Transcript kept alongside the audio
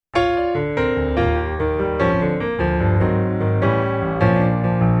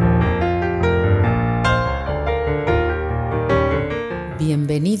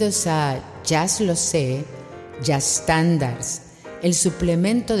Bienvenidos a Jazz Lo Sé, Jazz Standards, el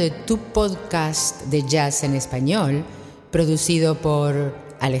suplemento de tu podcast de jazz en español, producido por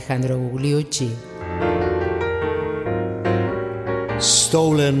Alejandro Gugliucci.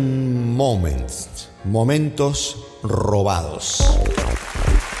 Stolen Moments, momentos robados.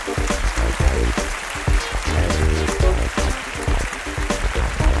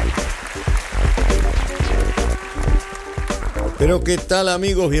 Pero ¿qué tal,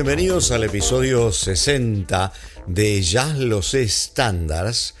 amigos? Bienvenidos al episodio 60 de Jazz Lo Sé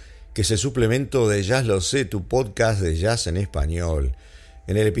Standards, que es el suplemento de Jazz Lo Sé, tu podcast de jazz en español.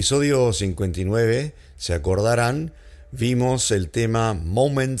 En el episodio 59, se acordarán, vimos el tema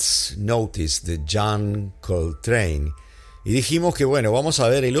Moment's Notice de John Coltrane. Y dijimos que, bueno, vamos a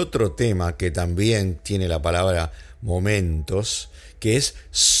ver el otro tema que también tiene la palabra momentos, que es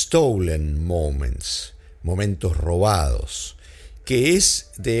Stolen Moments, momentos robados, que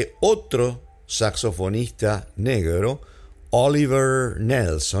es de otro saxofonista negro, Oliver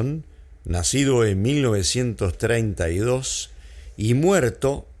Nelson, nacido en 1932 y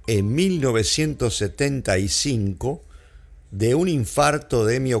muerto en 1975 de un infarto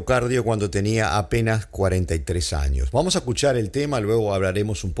de miocardio cuando tenía apenas 43 años. Vamos a escuchar el tema, luego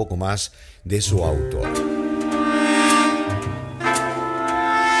hablaremos un poco más de su autor.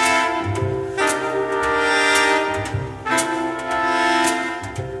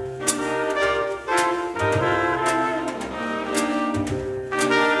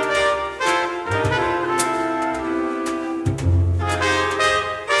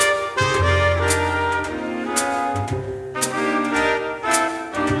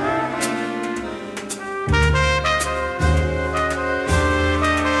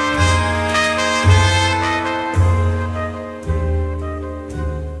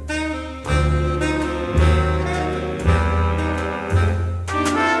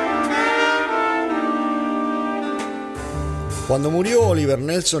 Cuando murió, Oliver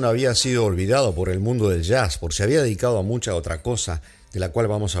Nelson había sido olvidado por el mundo del jazz, porque se había dedicado a mucha otra cosa, de la cual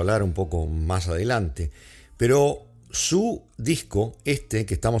vamos a hablar un poco más adelante. Pero su disco, que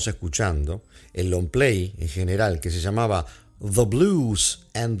estamos escuchando, el long play en general, que se llamaba The Blues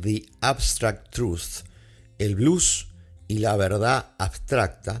and the Abstract Truth, el blues y la verdad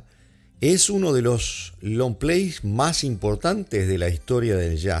abstracta, es uno de los long plays más importantes de la historia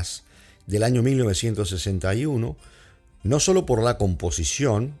del jazz del año 1961, no solo por la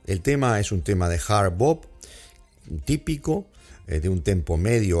composición. El tema es un tema de hard bop típico, de un tempo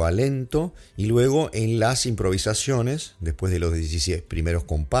medio a lento, y luego en las improvisaciones, después de los 16 primeros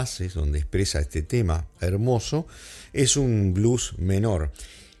compases, donde expresa este tema hermoso, es un blues menor.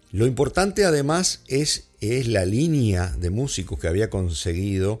 Lo importante además es la línea de músicos que había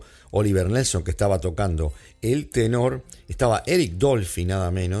conseguido Oliver Nelson, que estaba tocando el tenor, estaba Eric Dolphy nada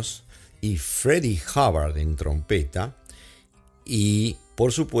menos, y Freddie Hubbard en trompeta, y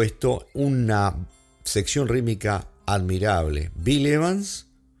por supuesto una sección rítmica admirable, Bill Evans,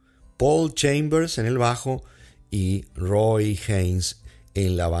 Paul Chambers en el bajo y Roy Haynes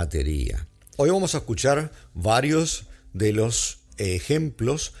en la batería. Hoy vamos a escuchar varios de los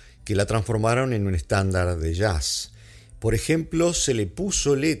ejemplos que la transformaron en un estándar de jazz. Por ejemplo, se le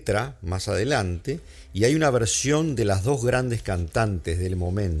puso letra más adelante y hay una versión de las dos grandes cantantes del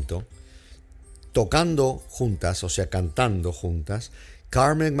momento tocando juntas, o sea, cantando juntas,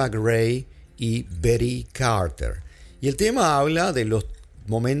 Carmen McRae y Betty Carter. Y el tema habla de los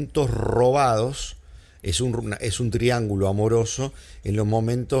momentos robados, es un triángulo amoroso, en los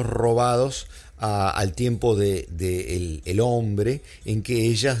momentos robados al tiempo de el hombre, en que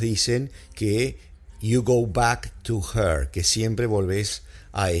ellas dicen que you go back to her, que siempre volvés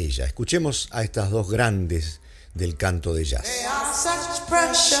a ella. Escuchemos a estas dos grandes del canto de jazz. They are such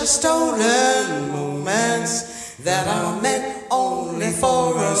precious stolen moments that are meant only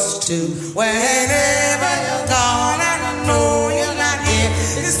for us two. Whenever you're gone and I know you're not here,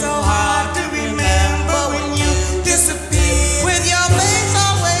 it's so hard to remember when you disappear, with your face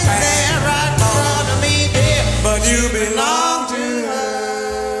always there right in front of me, dear. But you belong to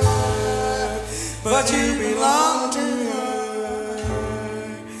her, but you belong to her,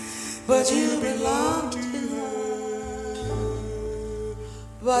 but you belong to her.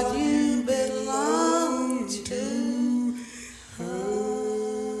 But you belong to her.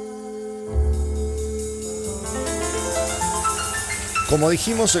 Como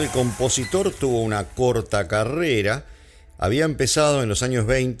dijimos, el compositor tuvo una corta carrera. Había empezado en los años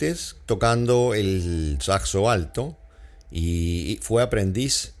 20 tocando el saxo alto y fue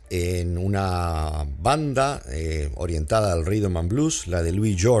aprendiz en una banda orientada al rhythm and blues, la de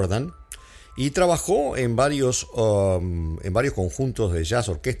Louis Jordan. y trabajó en varios conjuntos de jazz,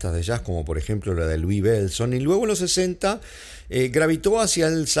 orquestas de jazz, como por ejemplo la de Louis Bellson, y luego en los 60 gravitó hacia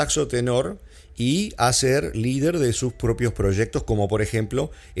el saxo tenor y a ser líder de sus propios proyectos, como por ejemplo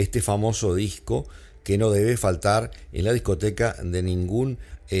este famoso disco que no debe faltar en la discoteca de ningún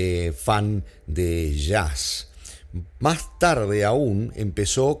fan de jazz. Más tarde aún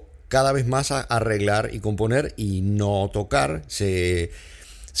empezó cada vez más a arreglar y componer y no tocar.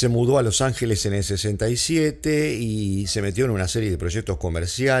 Se mudó a Los Ángeles en el 67 y se metió en una serie de proyectos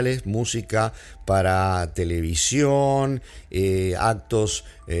comerciales, música para televisión, actos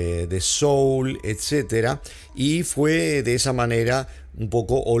de soul, etc. Y fue de esa manera un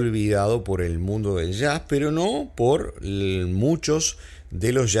poco olvidado por el mundo del jazz, pero no por muchos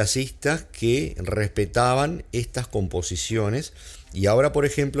de los jazzistas que respetaban estas composiciones. Y ahora, por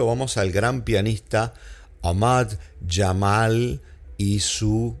ejemplo, vamos al gran pianista Ahmad Jamal y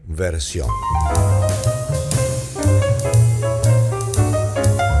su versión.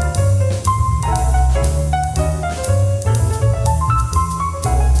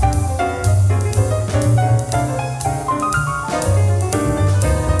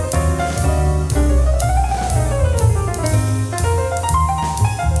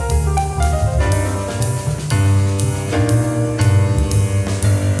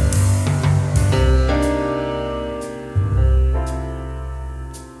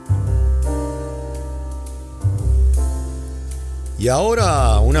 Y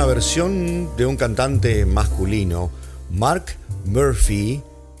ahora una versión de un cantante masculino, Mark Murphy,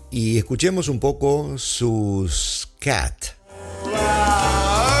 y escuchemos un poco su scat.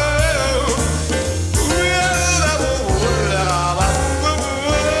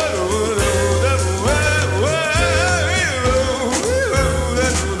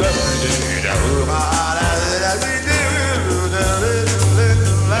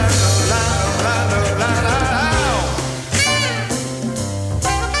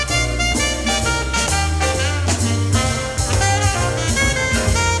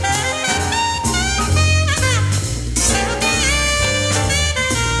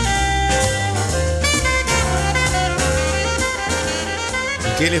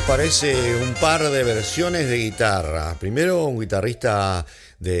 ¿Qué les parece un par de versiones de guitarra? Primero un guitarrista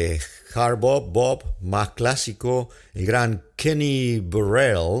de hard bop más clásico, el gran Kenny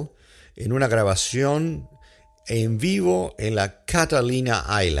Burrell, en una grabación en vivo en la Catalina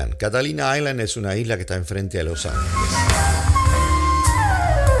Island. Catalina Island es una isla que está enfrente a Los Ángeles.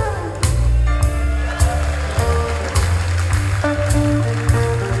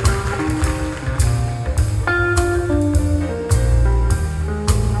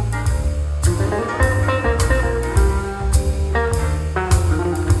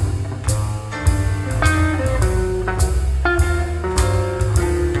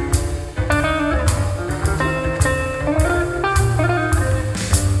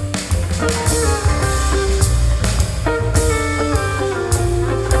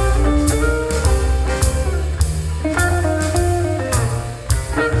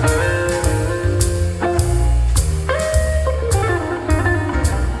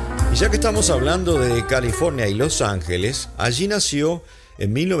 Ya que estamos hablando de California y Los Ángeles, allí nació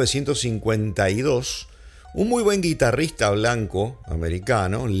en 1952 un muy buen guitarrista blanco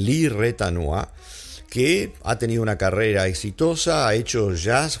americano, Lee Retanoiz, que ha tenido una carrera exitosa, ha hecho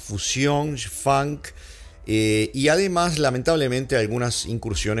jazz, fusión, funk y además, lamentablemente, algunas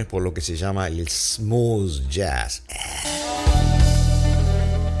incursiones por lo que se llama el smooth jazz.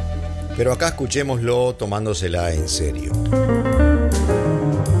 Pero acá escuchémoslo tomándosela en serio.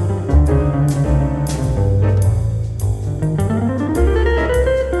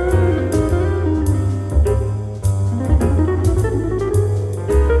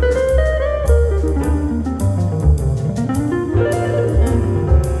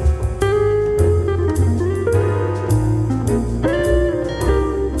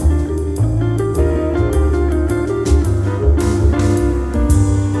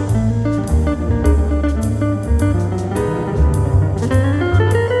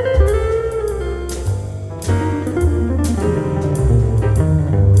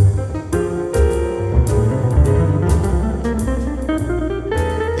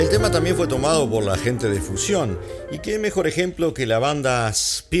 También fue tomado por la gente de fusión, y qué mejor ejemplo que la banda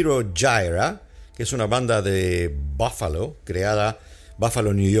Spiro Gyra, que es una banda de Buffalo,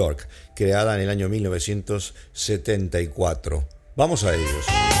 New York, creada en el año 1974. Vamos a ellos.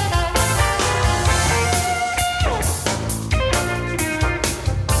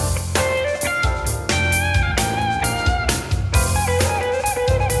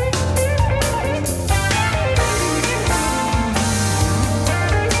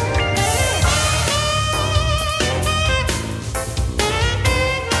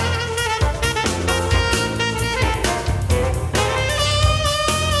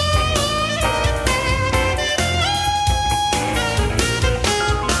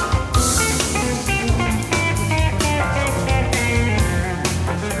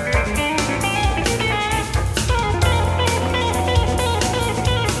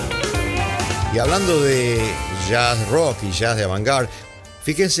 Y hablando de jazz rock y jazz de avant-garde,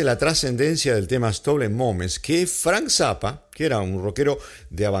 fíjense la trascendencia del tema Stolen Moments, que Frank Zappa, que era un rockero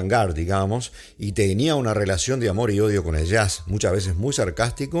de avant-garde, digamos, y tenía una relación de amor y odio con el jazz, muchas veces muy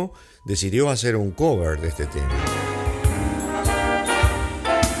sarcástico, decidió hacer un cover de este tema.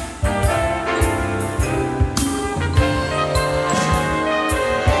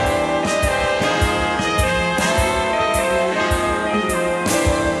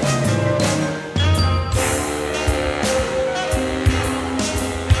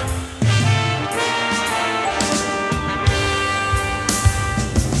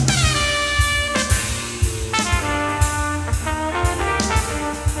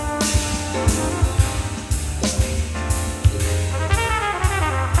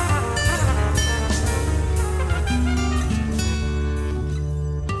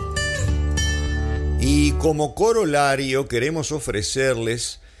 Como corolario queremos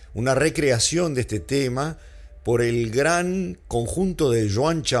ofrecerles una recreación de este tema por el gran conjunto de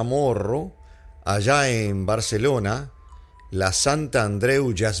Joan Chamorro allá en Barcelona, la Santa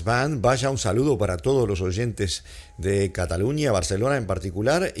Andreu Jazz Band. Vaya un saludo para todos los oyentes de Cataluña, Barcelona en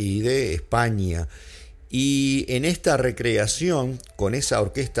particular, y de España. Y en esta recreación, con esa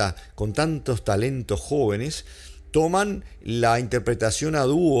orquesta con tantos talentos jóvenes, toman la interpretación a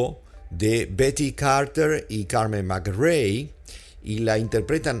dúo de Betty Carter y Carmen McRae y la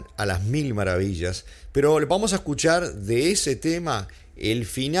interpretan a las mil maravillas. Pero le vamos a escuchar de ese tema el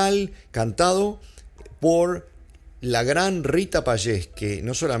final cantado por la gran Rita Payés, que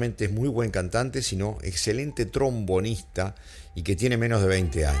no solamente es muy buen cantante, sino excelente trombonista y que tiene menos de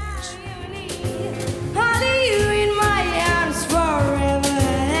 20 años.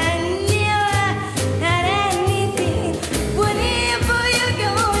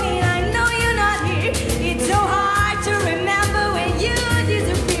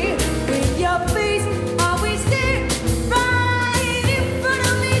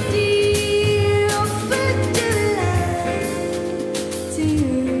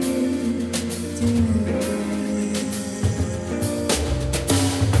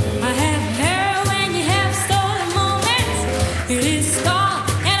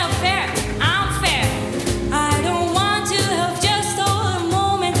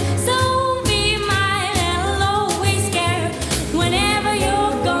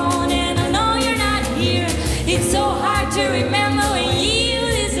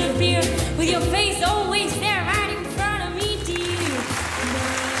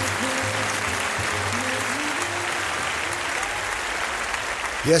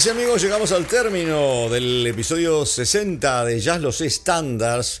 Y así, amigos, llegamos al término del episodio 60 de Jazz Lo Sé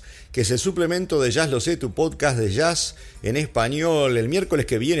Standards, que es el suplemento de Jazz Lo Sé, tu podcast de jazz en español. El miércoles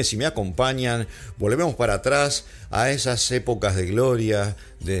que viene, si me acompañan, volvemos para atrás a esas épocas de gloria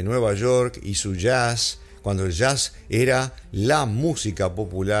de Nueva York y su jazz, cuando el jazz era la música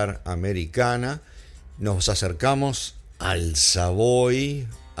popular americana. Nos acercamos al Savoy,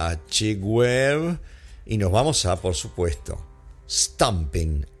 a Chick Webb, y nos vamos a, por supuesto,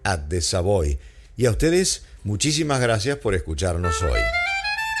 Stomping at the Savoy. Y a ustedes, muchísimas gracias por escucharnos hoy.